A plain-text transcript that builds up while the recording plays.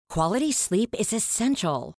Quality sleep is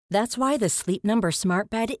essential. That's why the Sleep Number Smart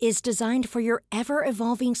Bed is designed for your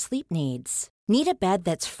ever-evolving sleep needs. Need a bed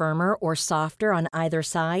that's firmer or softer on either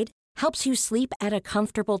side? Helps you sleep at a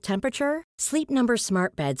comfortable temperature? Sleep Number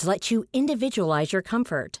Smart Beds let you individualize your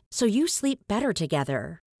comfort, so you sleep better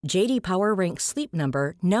together. J.D. Power ranks Sleep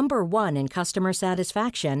Number number 1 in customer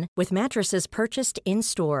satisfaction with mattresses purchased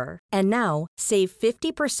in-store. And now, save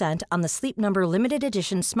 50% on the Sleep Number Limited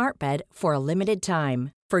Edition Smart Bed for a limited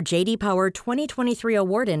time. For J.D. Power 2023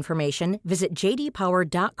 award information, visit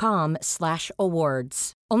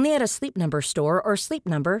jdpower.com/awards. Only at a Sleep Number store or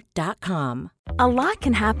sleepnumber.com. A lot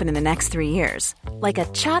can happen in the next 3 years. Like a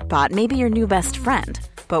chatbot may be your new best friend.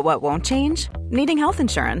 But what won't change? Needing health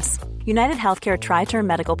insurance. United Healthcare Tri-Term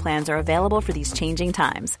Medical Plans are available for these changing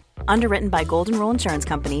times. Underwritten by Golden Rule Insurance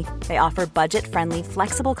Company, they offer budget-friendly,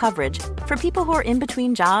 flexible coverage for people who are in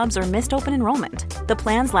between jobs or missed open enrollment. The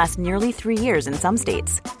plans last nearly 3 years in some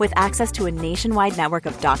states, with access to a nationwide network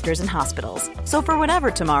of doctors and hospitals. So for whatever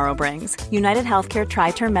tomorrow brings, United Healthcare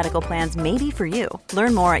Tri-Term Medical Plans may be for you.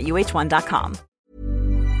 Learn more at uh1.com.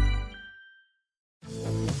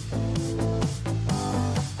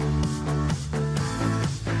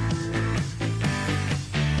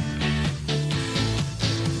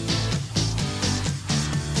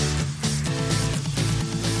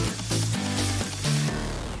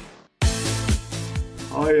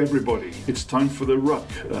 Hi everybody, it's time for the Ruck,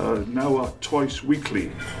 now our twice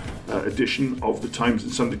weekly edition of the Times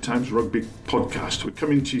and Sunday Times Rugby podcast. We're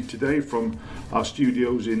coming to you today from our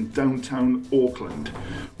studios in downtown Auckland.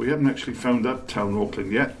 We haven't actually found uptown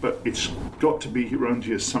Auckland yet, but it's got to be around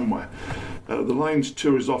here somewhere. The Lions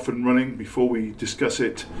tour is off and running. Before we discuss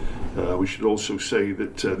it, we should also say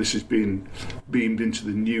that this is being beamed into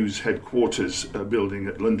the news headquarters building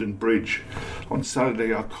at London Bridge. On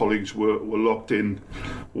Saturday, our colleagues were locked in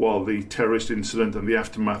while the terrorist incident and the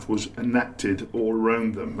aftermath was enacted all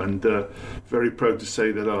around them. And very proud to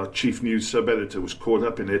say that our chief news sub-editor was caught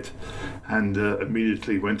up in it and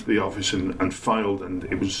immediately went to the office and filed, and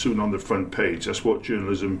it was soon on the front page. That's what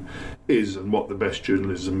journalism is and what the best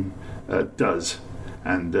journalism does.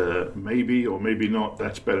 And maybe or maybe not,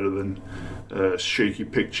 that's better than shaky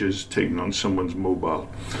pictures taken on someone's mobile.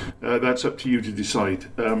 That's up to you to decide.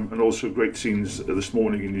 And also great scenes this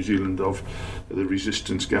morning in New Zealand of the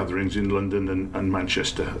resistance gatherings in London and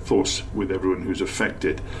Manchester. Thoughts with everyone who's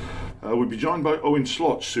affected. We'll be joined by Owen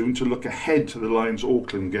Slot soon to look ahead to the Lions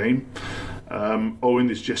Auckland game. Owen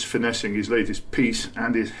is just finessing his latest piece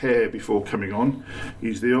and his hair before coming on.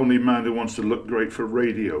 He's the only man who wants to look great for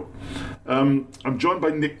radio. I'm joined by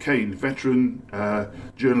Nick Kane, veteran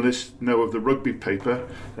journalist now of the rugby paper.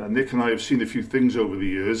 Nick and I have seen a few things over the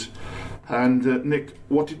years. And Nick,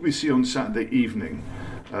 what did we see on Saturday evening?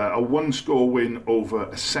 A one-score win over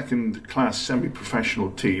a second-class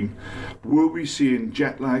semi-professional team. Were we seeing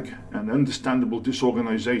jet lag and understandable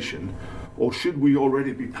disorganisation, or should we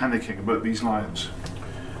already be panicking about these Lions?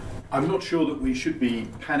 I'm not sure that we should be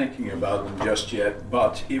panicking about them just yet,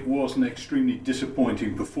 but it was an extremely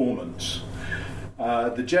disappointing performance.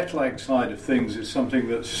 The jet lag side of things is something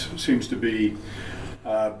that seems to be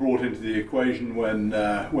brought into the equation when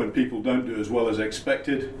people don't do as well as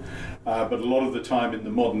expected. But a lot of the time in the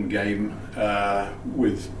modern game,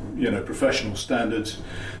 with professional standards,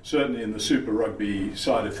 certainly in the Super Rugby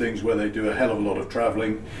side of things, where they do a hell of a lot of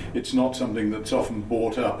travelling, it's not something that's often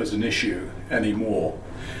brought up as an issue anymore.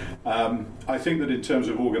 I think that in terms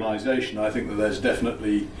of organisation, I think that there's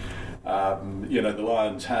definitely, the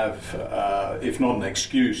Lions have, if not an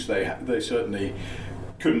excuse, they certainly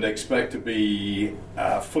couldn't expect to be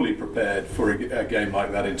fully prepared for a game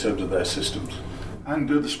like that in terms of their systems. And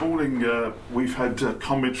this morning we've had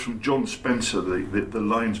comments from John Spencer, the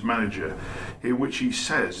Lions manager, in which he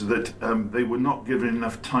says that they were not given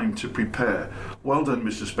enough time to prepare. Well done,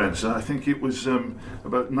 Mr. Spencer. I think it was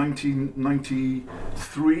about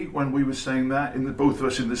 1993 when we were saying that, both of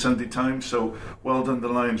us in the Sunday Times. So well done, the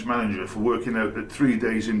Lions manager, for working out that 3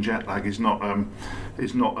 days in jet lag is not a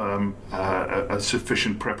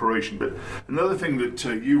sufficient preparation. But another thing that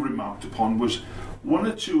you remarked upon was one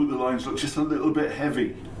or two of the Lions looked just a little bit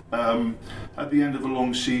heavy. At the end of a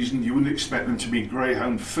long season, you wouldn't expect them to be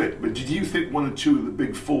greyhound fit, but did you think one or two of the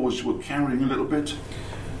big fours were carrying a little bit?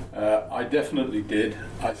 I definitely did.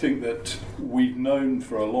 I think that we've known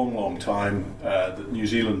for a long time that New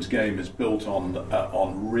Zealand's game is built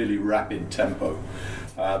on really rapid tempo.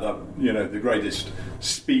 the greatest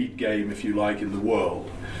speed game, if you like, in the world.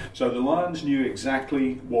 So the Lions knew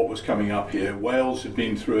exactly what was coming up here. Wales had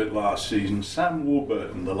been through it last season. Sam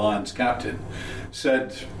Warburton, the Lions captain,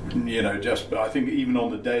 said, I think even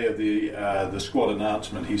on the day of the squad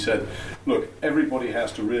announcement, he said, look, everybody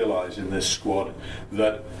has to realise in this squad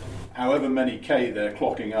that however many K they're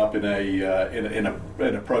clocking up in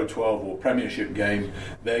a Pro 12 or Premiership game,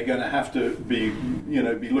 they're going to have to be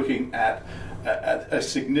looking at a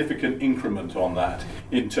significant increment on that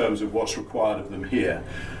in terms of what's required of them here.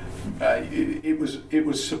 It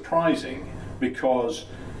was surprising, because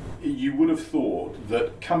you would have thought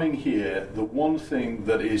that coming here, the one thing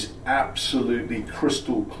that is absolutely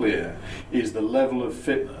crystal clear is the level of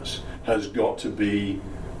fitness has got to be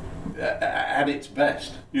at its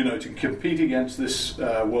best. To compete against this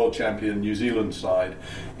world champion New Zealand side,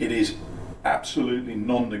 it is absolutely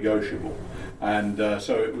non-negotiable, and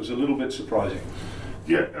so it was a little bit surprising.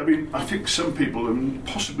 Yeah, I mean, I think some people, and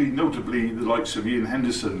possibly notably the likes of Ian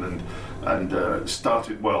Henderson, and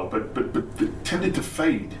started well, but tended to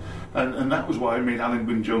fade. And that was why I made Alan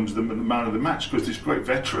Gwynne-Jones the man of the match, because this great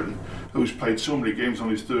veteran who's played so many games on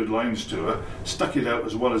his third Lions tour stuck it out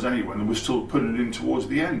as well as anyone and was still putting it in towards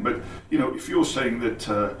the end. But if you're saying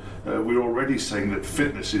that we're already saying that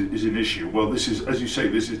fitness is an issue, well, this is, as you say,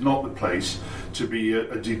 this is not the place to be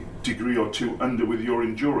a degree or two under with your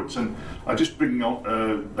endurance. And I just bring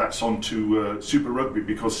that's on to Super Rugby,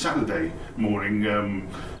 because Saturday morning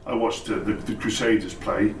I watched the Crusaders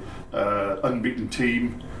play, unbeaten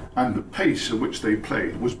team. And the pace at which they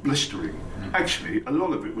played was blistering. Actually, a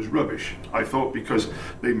lot of it was rubbish, I thought, because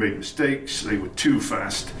they made mistakes, they were too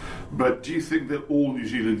fast. But do you think that all New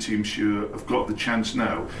Zealand teams here have got the chance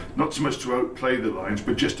now, not so much to outplay the Lions,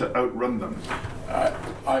 but just to outrun them?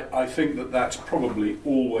 I think that's probably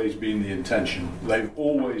always been the intention. They've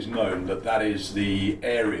always known that is the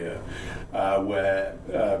area where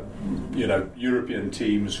European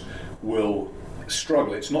teams will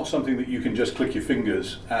struggle. It's not something that you can just click your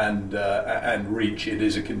fingers and reach. It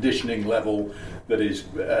is a conditioning level that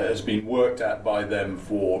has been worked at by them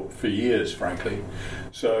for years, frankly.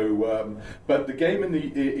 So, but the game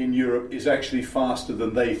in Europe is actually faster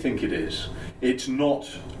than they think it is. It's not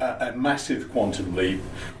a massive quantum leap.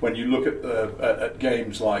 When you look at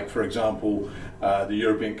games like, for example, the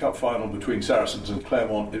European Cup final between Saracens and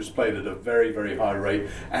Clermont, it was played at a very, very high rate.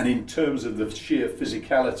 And in terms of the sheer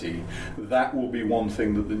physicality, that will be one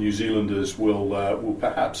thing that the New Zealanders will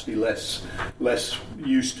perhaps be less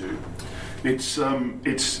used to. It's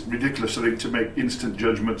ridiculous, I think, to make instant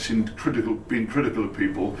judgments in being critical of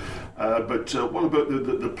people. But what about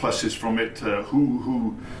the pluses from it?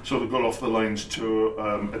 Who sort of got off the Lions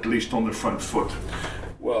tour at least on the front foot?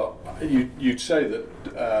 Well, you'd say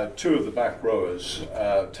that two of the back rowers,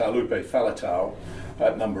 Taulupe Faletau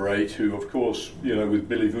at number 8, who, of course, with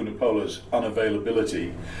Billy Vunipola's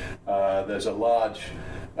unavailability, there's a large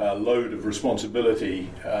load of responsibility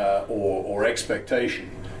or expectation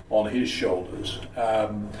on his shoulders.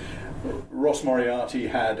 Ross Moriarty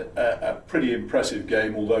had a pretty impressive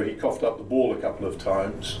game, although he coughed up the ball a couple of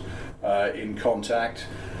times in contact.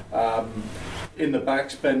 In the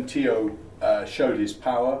backs, Ben Teo showed his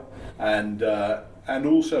power and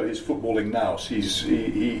also his footballing nous.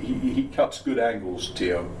 He cuts good angles,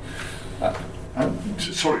 Teo.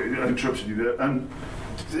 Sorry, I interrupted you there.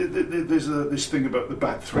 There's this thing about the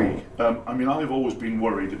back three. I mean, I've always been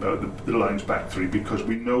worried about the Lions back three, because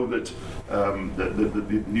we know that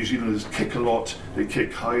the New Zealanders kick a lot. They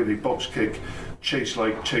kick high, they box kick, chase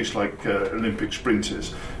like Olympic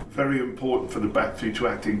sprinters. Very important for the back three to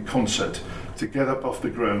act in concert, to get up off the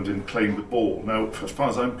ground and claim the ball. Now, as far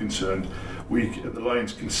as I'm concerned, the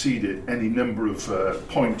Lions conceded any number of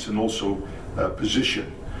points and also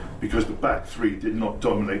position, because the back three did not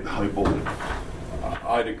dominate the high ball.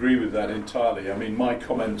 I'd agree with that entirely. I mean, my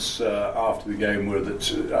comments after the game were that,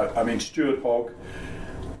 Stuart Hogg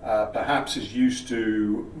perhaps is used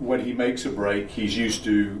to, when he makes a break, he's used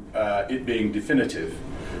to it being definitive.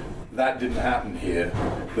 That didn't happen here.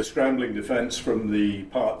 The scrambling defence from the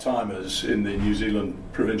part-timers in the New Zealand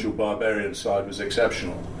Provincial Barbarian side was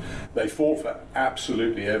exceptional. They fought for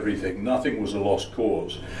absolutely everything. Nothing was a lost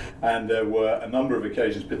cause. And there were a number of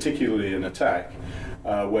occasions, particularly in attack,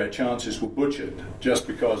 where chances were butchered just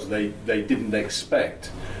because they didn't expect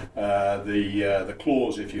the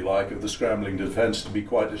claws, if you like, of the scrambling defence to be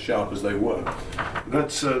quite as sharp as they were.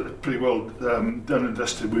 That's pretty well done and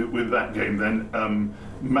dusted with that game then.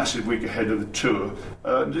 Massive week ahead of the tour.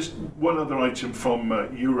 Just one other item from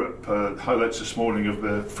Europe, highlights this morning of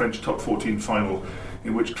the French Top 14 final,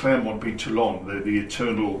 in which Clermont beat Toulon, the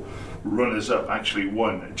eternal runners-up, actually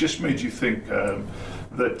won. It just made you think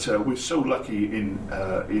that we're so lucky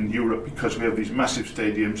in Europe because we have these massive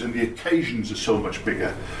stadiums and the occasions are so much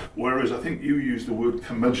bigger. Whereas I think you used the word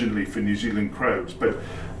curmudgeonly for New Zealand crowds. But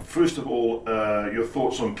first of all, your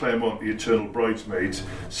thoughts on Claremont, the Eternal Bridesmaids.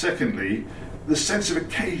 Secondly, the sense of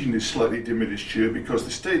occasion is slightly diminished here because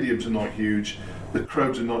the stadiums are not huge, the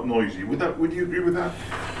crowds are not noisy. Would you agree with that?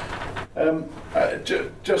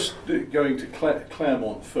 Just going to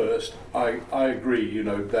Claremont first, I agree,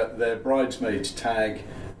 that their bridesmaids tag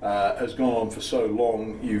has gone on for so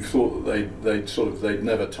long. You thought that they'd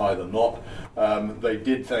never tie the knot. They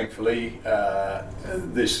did, thankfully,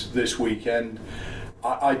 this weekend.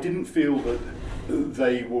 I didn't feel that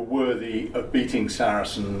they were worthy of beating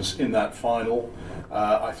Saracens in that final.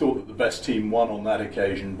 I thought that the best team won on that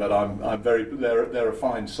occasion, but they're a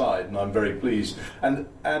fine side, and I'm very pleased. And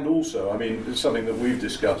also, I mean, it's something that we've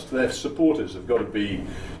discussed. Their supporters have got to be,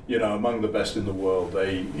 among the best in the world.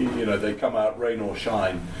 They come out rain or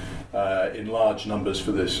shine in large numbers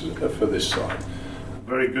for this side.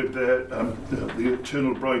 Very good there. The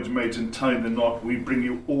Eternal Bridesmaids and tying the knot. We bring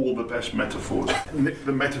you all the best metaphors. Nick,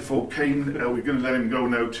 the metaphor Kane, we're going to let him go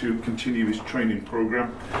now to continue his training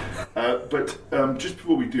programme. But just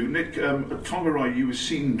before we do, Nick, at Tongarai, you were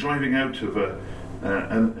seen driving out of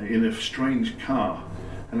in a strange car,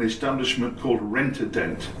 an establishment called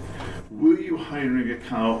Rent-A-Dent. Were you hiring a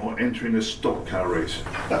car or entering a stock car race?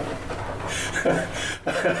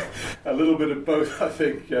 A little bit of both, I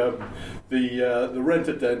think. The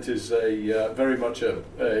Rent-A-Dent is very much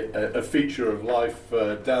a feature of life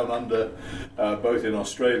down under, both in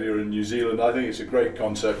Australia and New Zealand. I think it's a great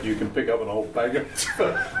concept. You can pick up an old bagger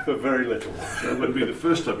for very little. That wouldn't be the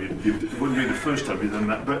first time you've done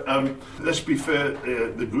that. But let's be fair.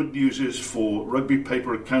 The good news is for rugby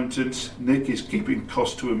paper accountants, Nick is keeping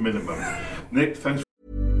costs to a minimum. Nick, thanks.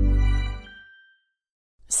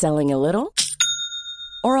 Selling a little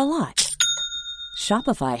or a lot?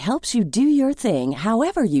 Shopify helps you do your thing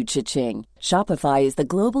however you cha-ching. Shopify is the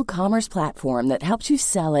global commerce platform that helps you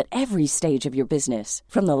sell at every stage of your business.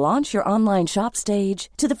 From the launch your online shop stage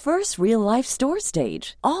to the first real-life store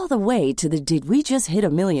stage, all the way to the did we just hit a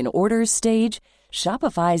million orders stage.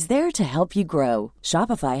 Shopify is there to help you grow.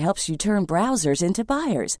 Shopify helps you turn browsers into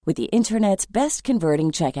buyers with the internet's best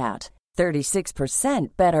converting checkout.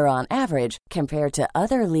 36% better on average compared to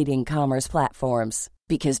other leading commerce platforms.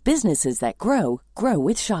 Because businesses that grow, grow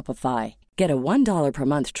with Shopify. Get a $1 per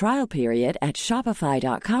month trial period at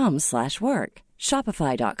shopify.com/work.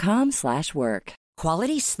 Shopify.com/work.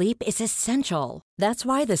 Quality sleep is essential. That's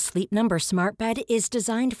why the Sleep Number Smart Bed is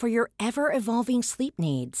designed for your ever-evolving sleep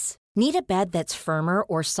needs. Need a bed that's firmer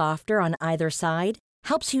or softer on either side?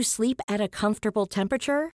 Helps you sleep at a comfortable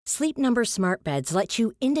temperature? Sleep Number Smart Beds let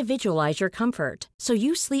you individualize your comfort so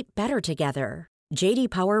you sleep better together. J.D.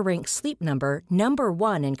 Power ranks Sleep Number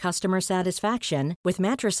 #1 in customer satisfaction with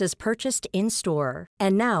mattresses purchased in-store.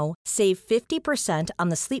 And now, save 50% on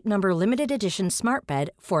the Sleep Number Limited Edition Smart Bed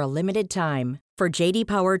for a limited time. For J.D.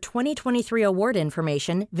 Power 2023 award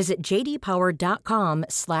information, visit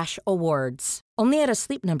jdpower.com/awards. Only at a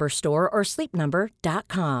Sleep Number store or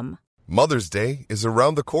sleepnumber.com. Mother's Day is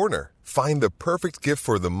around the corner. Find the perfect gift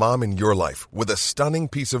for the mom in your life with a stunning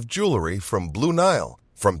piece of jewelry from Blue Nile.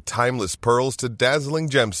 From timeless pearls to dazzling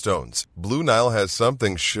gemstones, Blue Nile has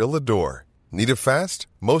something she'll adore. Need it fast?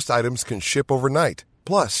 Most items can ship overnight.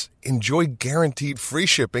 Plus, enjoy guaranteed free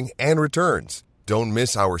shipping and returns. Don't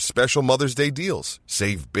miss our special Mother's Day deals.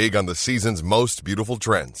 Save big on the season's most beautiful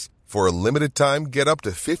trends. For a limited time, get up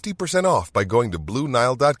to 50% off by going to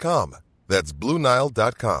BlueNile.com. That's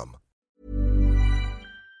BlueNile.com.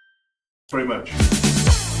 Very much.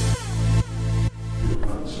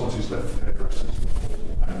 Scotty's left hairdressers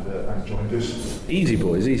and joined us. Easy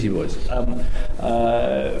boys.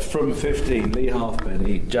 From 15, Lee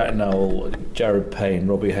Halfpenny, Jack Nowell, Jared Payne,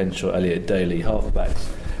 Robbie Henshaw, Elliot Daly. Halfbacks,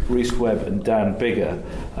 Reece Webb and Dan Bigger.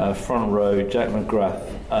 Front row, Jack McGrath,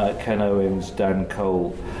 Ken Owens, Dan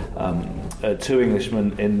Cole. Two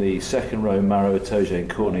Englishmen in the second row, Maro Itoje and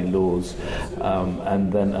Courtney Laws,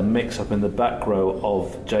 and then a mix-up in the back row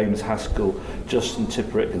of James Haskell, Justin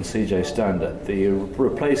Tipperick and CJ Stander. The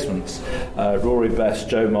replacements, Rory Best,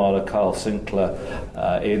 Joe Marler, Carl Sinclair,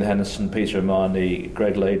 Ian Henderson, Peter Imani,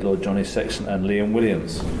 Greg Laidlaw, Johnny Sexton and Liam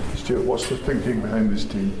Williams. Stuart, what's the thinking behind this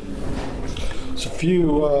team? There's a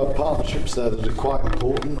few partnerships there that are quite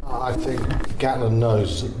important. I think Gatland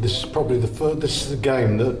knows that this is probably this is the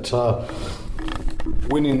game that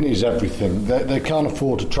winning is everything. They can't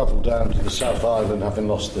afford to travel down to the South Island having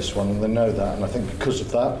lost this one, and they know that. And I think because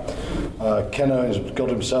of that, Ken Owens has got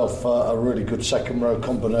himself a really good second row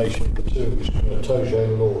combination. The two of Toge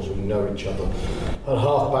and Laws who know each other. At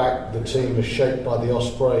half back, the team is shaped by the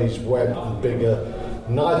Ospreys, Webb and Bigger.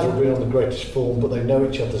 Neither have been on the greatest form, but they know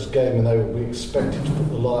each other's game, and they will be expected to put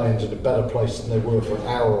the Lions in a better place than they were for an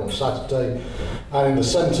hour on Saturday. And in the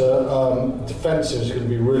centre, defensive is going to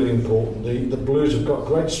be really important. The Blues have got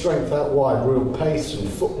great strength out wide, real pace and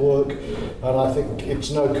footwork, and I think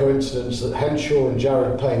it's no coincidence that Henshaw and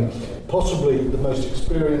Jared Payne, possibly the most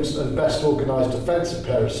experienced and best organised defensive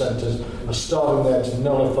pair of centres, are starting there to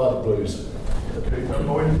nullify the Blues. Okay,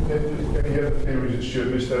 any other theories that Stuart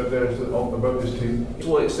missed out there about this team?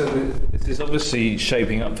 Well, it's obviously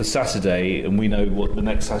shaping up for Saturday, and we know what the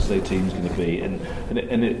next Saturday team's going to be. And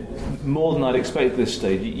it, more than I'd expect at this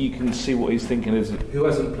stage, you can see what he's thinking is who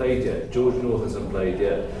hasn't played yet. George North hasn't played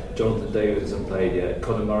yet. Jonathan David hasn't played yet.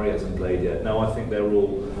 Conor Murray hasn't played yet. Now I think they're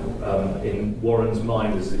all in Warren's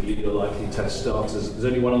mind as your likely test starters. There's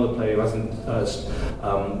only one other player who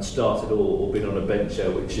hasn't started or been on a bench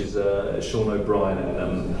yet, which is Sean O'Brien,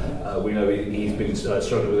 and we know he's been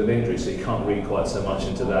struggling with an injury, so he can't read quite so much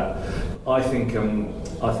into that. I think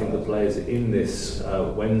the players in this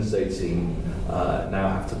Wednesday team now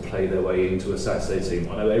have to play their way into a Saturday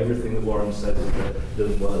team. I know everything that Warren said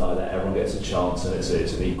doesn't work like that. Everyone gets a chance, and it's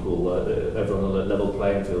an equal, everyone on a level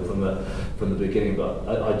playing field from the beginning. But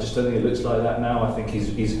I just don't think it looks like that now. I think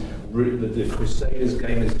the Crusaders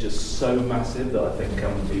game is just so massive that I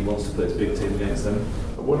think he wants to put his big team against them.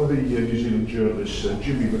 One of the New Zealand journalists,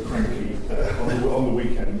 Jimmy McCranky, on the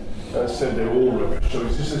weekend said they're all rubbish. So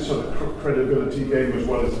is this a sort of credibility game as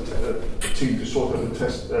well as a team to sort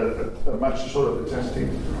of a match to sort of a test team?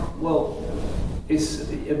 Well, it's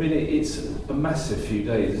a massive few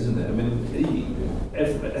days, isn't it? I mean,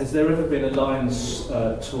 has there ever been a Lions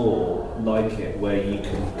tour like it where you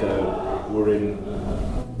can go, we're in...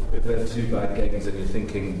 If there are two bad games and you're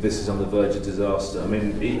thinking this is on the verge of disaster, I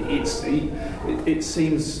mean, it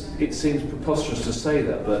seems preposterous to say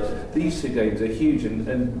that, but these two games are huge,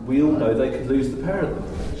 and we all know they could lose the pair of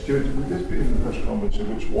them. Stuart, with this bit in the press conference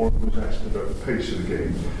in which Warren was asked about the pace of the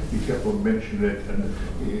game, he kept on mentioning it, and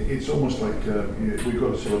it's almost like we've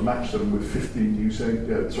got to sort of match them with 15 Usain.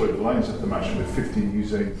 The Lions have to match them with 15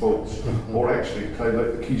 Usain Bolts, or actually play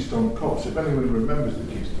like the Keystone Cops. If anyone remembers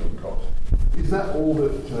the Keystone Cops. Is that all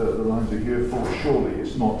that the Lions are here for? Surely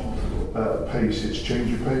it's not pace, it's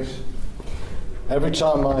change of pace? Every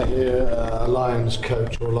time I hear a Lions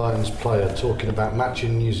coach or a Lions player talking about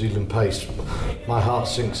matching New Zealand pace, my heart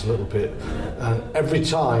sinks a little bit. And every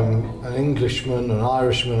time an Englishman, an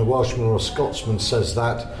Irishman, a Welshman or a Scotsman says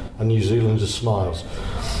that, a New Zealander smiles.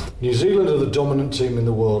 New Zealand are the dominant team in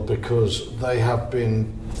the world because they have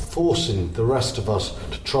been forcing the rest of us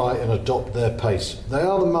to try and adopt their pace. They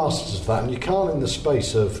are the masters of that, and you can't in the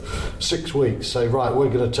space of 6 weeks say, right, we're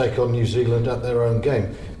going to take on New Zealand at their own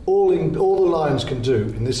game. All the Lions can do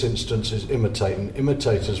in this instance is imitate, and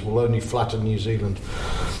imitators will only flatten New Zealand.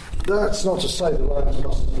 That's not to say the Lions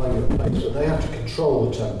mustn't play at pace, but they have to control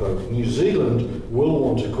the tempo. New Zealand will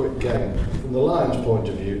want a quick game. From the Lions' point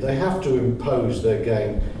of view, they have to impose their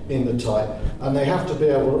game in the tight, and they have to be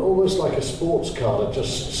able, almost like a sports car, to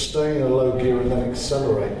just stay in a low gear and then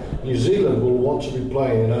accelerate. New Zealand will want to be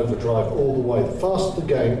playing in overdrive all the way. The faster the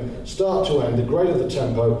game, start to end, the greater the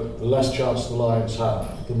tempo, the less chance the Lions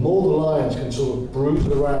have. The more the Lions can sort of bruise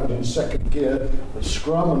around in second gear and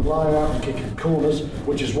scrum and line out and kick in corners,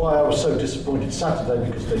 which is why I was so disappointed Saturday,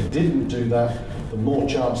 because they didn't do that, the more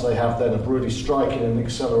chance they have then of really striking and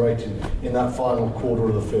accelerating in that final quarter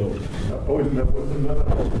of the field.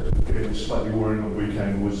 Another slightly worrying on the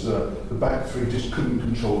weekend was the back three just couldn't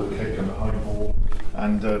control the kick and the high ball,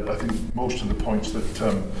 and I think most of the points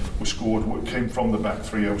that were scored came from the back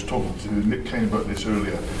three. I was talking to Nick Kane about this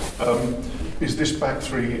earlier. Is this back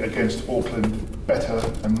three against Auckland better,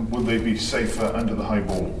 and will they be safer under the high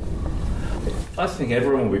ball? I think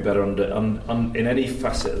everyone will be better in any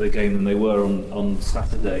facet of the game than they were on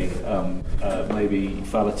Saturday. Maybe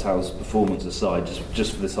Faletau's performance aside,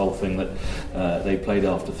 just for this whole thing that they played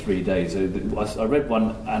after 3 days. I read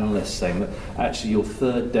one analyst saying that actually your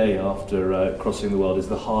third day after crossing the world is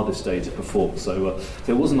the hardest day to perform. So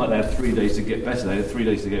it wasn't like they had 3 days to get better; they had 3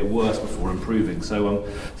 days to get worse before improving. So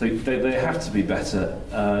they have to be better.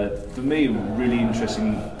 For me, a really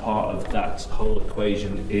interesting part of that whole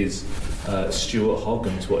equation is Stuart Hogg,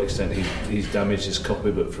 and to what extent he's damaged his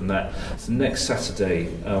copybook from that. So next Saturday,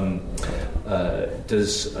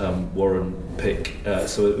 does Warren pick?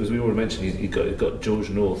 So as we already mentioned, he got George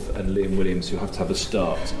North and Liam Williams who have to have a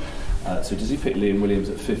start. So does he pick Liam Williams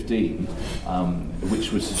at 15,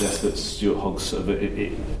 which would suggest that Stuart Hogg's sort of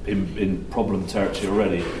in problem territory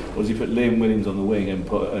already, or does he put Liam Williams on the wing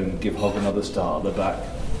and give Hogg another start at the back?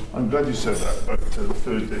 I'm glad you said that about the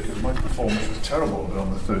third day, because my performance was terrible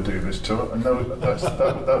on the third day of this tour, and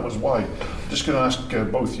that was why. Just going to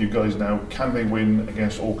ask both you guys now: can they win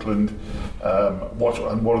against Auckland? What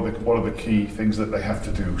are the key things that they have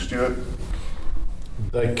to do, Stuart?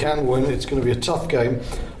 They can win. It's going to be a tough game.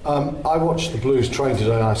 I watched the Blues train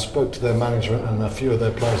today, and I spoke to their management and a few of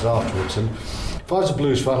their players afterwards. And if I was a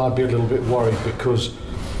Blues fan, I'd be a little bit worried because,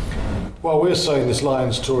 well, we're saying this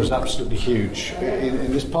Lions tour is absolutely huge.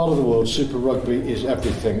 In this part of the world, Super Rugby is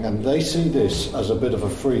everything, and they see this as a bit of a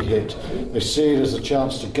free hit. They see it as a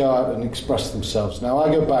chance to go out and express themselves. Now,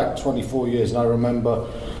 I go back 24 years, and I remember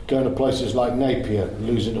going to places like Napier,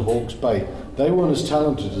 losing to Hawke's Bay. They weren't as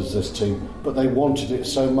talented as this team, but they wanted it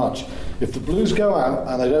so much. If the Blues go out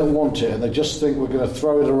and they don't want it and they just think we're going to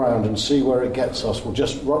throw it around and see where it gets us, we'll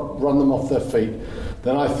just run them off their feet,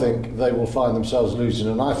 then I think they will find themselves losing.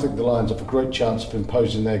 And I think the Lions have a great chance of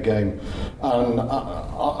imposing their game. And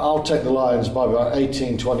I'll take the Lions by about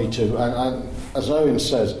 18-22. And as Owen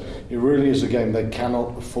says, it really is a game they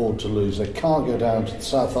cannot afford to lose. They can't go down to the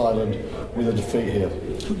South Island with a defeat here.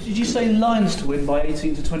 Did you say Lions to win by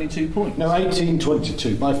 18 to 22 points? No,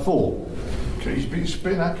 18-22, by 4. Okay, he's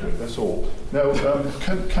been accurate, that's all. Now,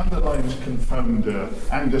 can the Lions confound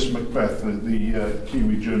Angus Macbeth, the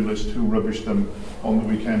Kiwi journalist who rubbished them on the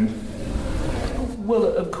weekend? Well,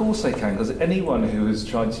 of course they can, because anyone who has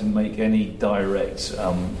tried to make any direct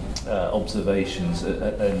observations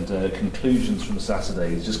and conclusions from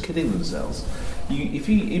Saturday is just kidding themselves. If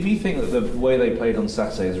you think that the way they played on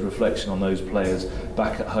Saturday is a reflection on those players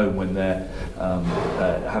back at home when they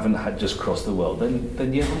haven't had just crossed the world,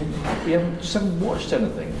 then you haven't watched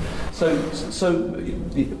anything. So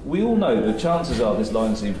we all know the chances are this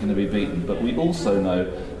Lions team is going to be beaten, but we also know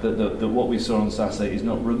that what we saw on Saturday is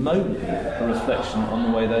not remotely a reflection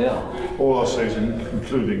on the way they are. All I'll say is, in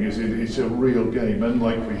concluding, is it's a real game,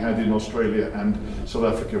 unlike we had in Australia and South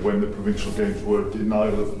Africa when the provincial games were a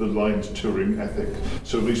denial of the Lions touring ethic.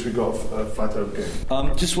 So at least we got a flat-out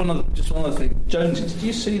game. Just one other thing, Jones. Did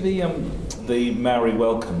you see the Maori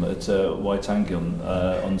welcome at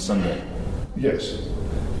Waitangi on Sunday? Yes.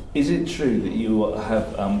 Is it true that you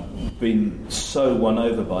have been so won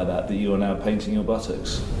over by that you are now painting your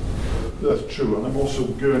buttocks? That's true, and I'm also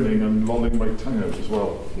gurning and lolling my tongue out as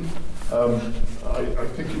well. I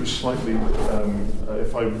think it was slightly,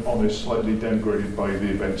 if I'm honest, slightly downgraded by the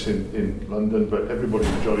events in London, but everybody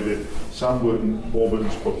enjoyed it. Sam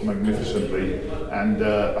Warburton spoke magnificently, and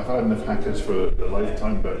I've had enough hackers for a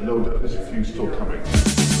lifetime, but no doubt there's a few still coming.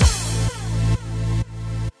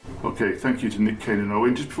 Okay, thank you to Nick Kane and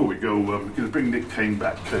Owen. Just before we go, we're going to bring Nick Kane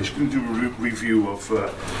back. He's going to do a review of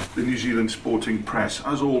the New Zealand sporting press.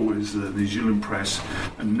 As always, the New Zealand press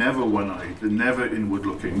are never one-eyed, they're never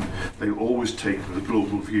inward-looking. They always take the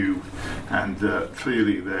global view, and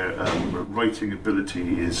clearly their writing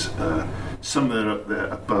ability is somewhere up there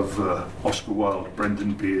above Oscar Wilde,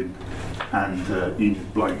 Brendan Beard, and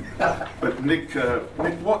Enid Blyton. But Nick,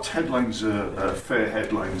 what headlines, fair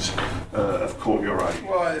headlines, have caught your eye?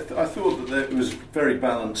 Well, I thought that it was very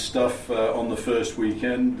balanced stuff on the first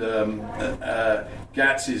weekend.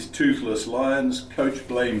 Gatz's toothless Lions. Coach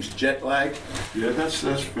blames jet lag. Yeah, that's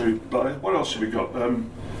very. What else have we got?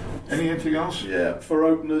 Anything else? Yeah, for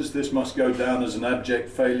openers, this must go down as an abject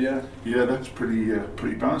failure. Yeah, that's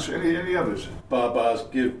pretty balanced. Any others?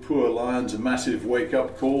 Barbars give poor Lions a massive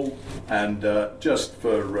wake-up call, and just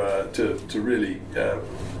for to really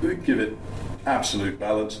give it absolute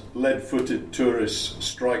balance, lead-footed tourists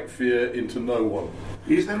strike fear into no one.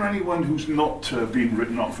 Is there anyone who's not been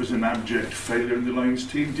written off as an abject failure in the Lions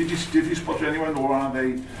team? Did you spot anyone, or are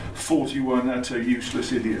they 41 utter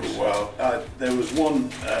useless idiots? Well, there was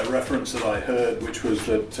one reference that I heard, which was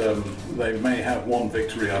that they may have one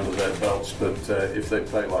victory under their belts, but if they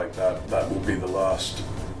play like that, that will be the last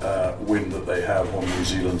win that they have on New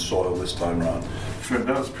Zealand soil this time round. Fred,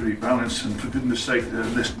 that's pretty balanced, and for goodness sake,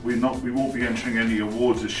 we won't be entering any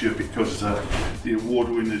awards this year because the award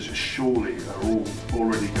winners surely are all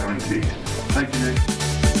already guaranteed. Thank you, Nick.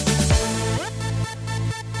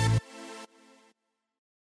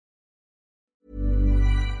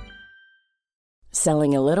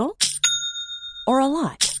 Selling a little or a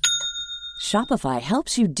lot? Shopify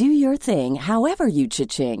helps you do your thing however you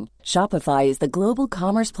cha-ching. Shopify is the global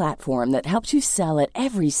commerce platform that helps you sell at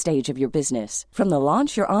every stage of your business. From the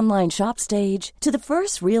launch your online shop stage to the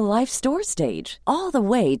first real life store stage, all the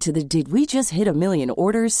way to the did we just hit a million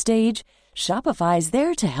orders stage. Shopify is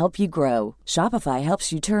there to help you grow. Shopify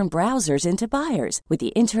helps you turn browsers into buyers with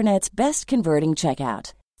the internet's best converting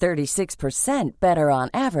checkout. 36% better on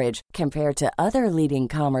average compared to other leading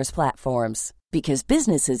commerce platforms. Because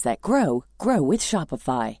businesses that grow, grow with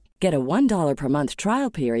Shopify. Get a $1 per month trial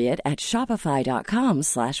period at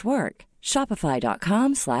shopify.com/work.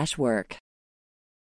 Shopify.com/work.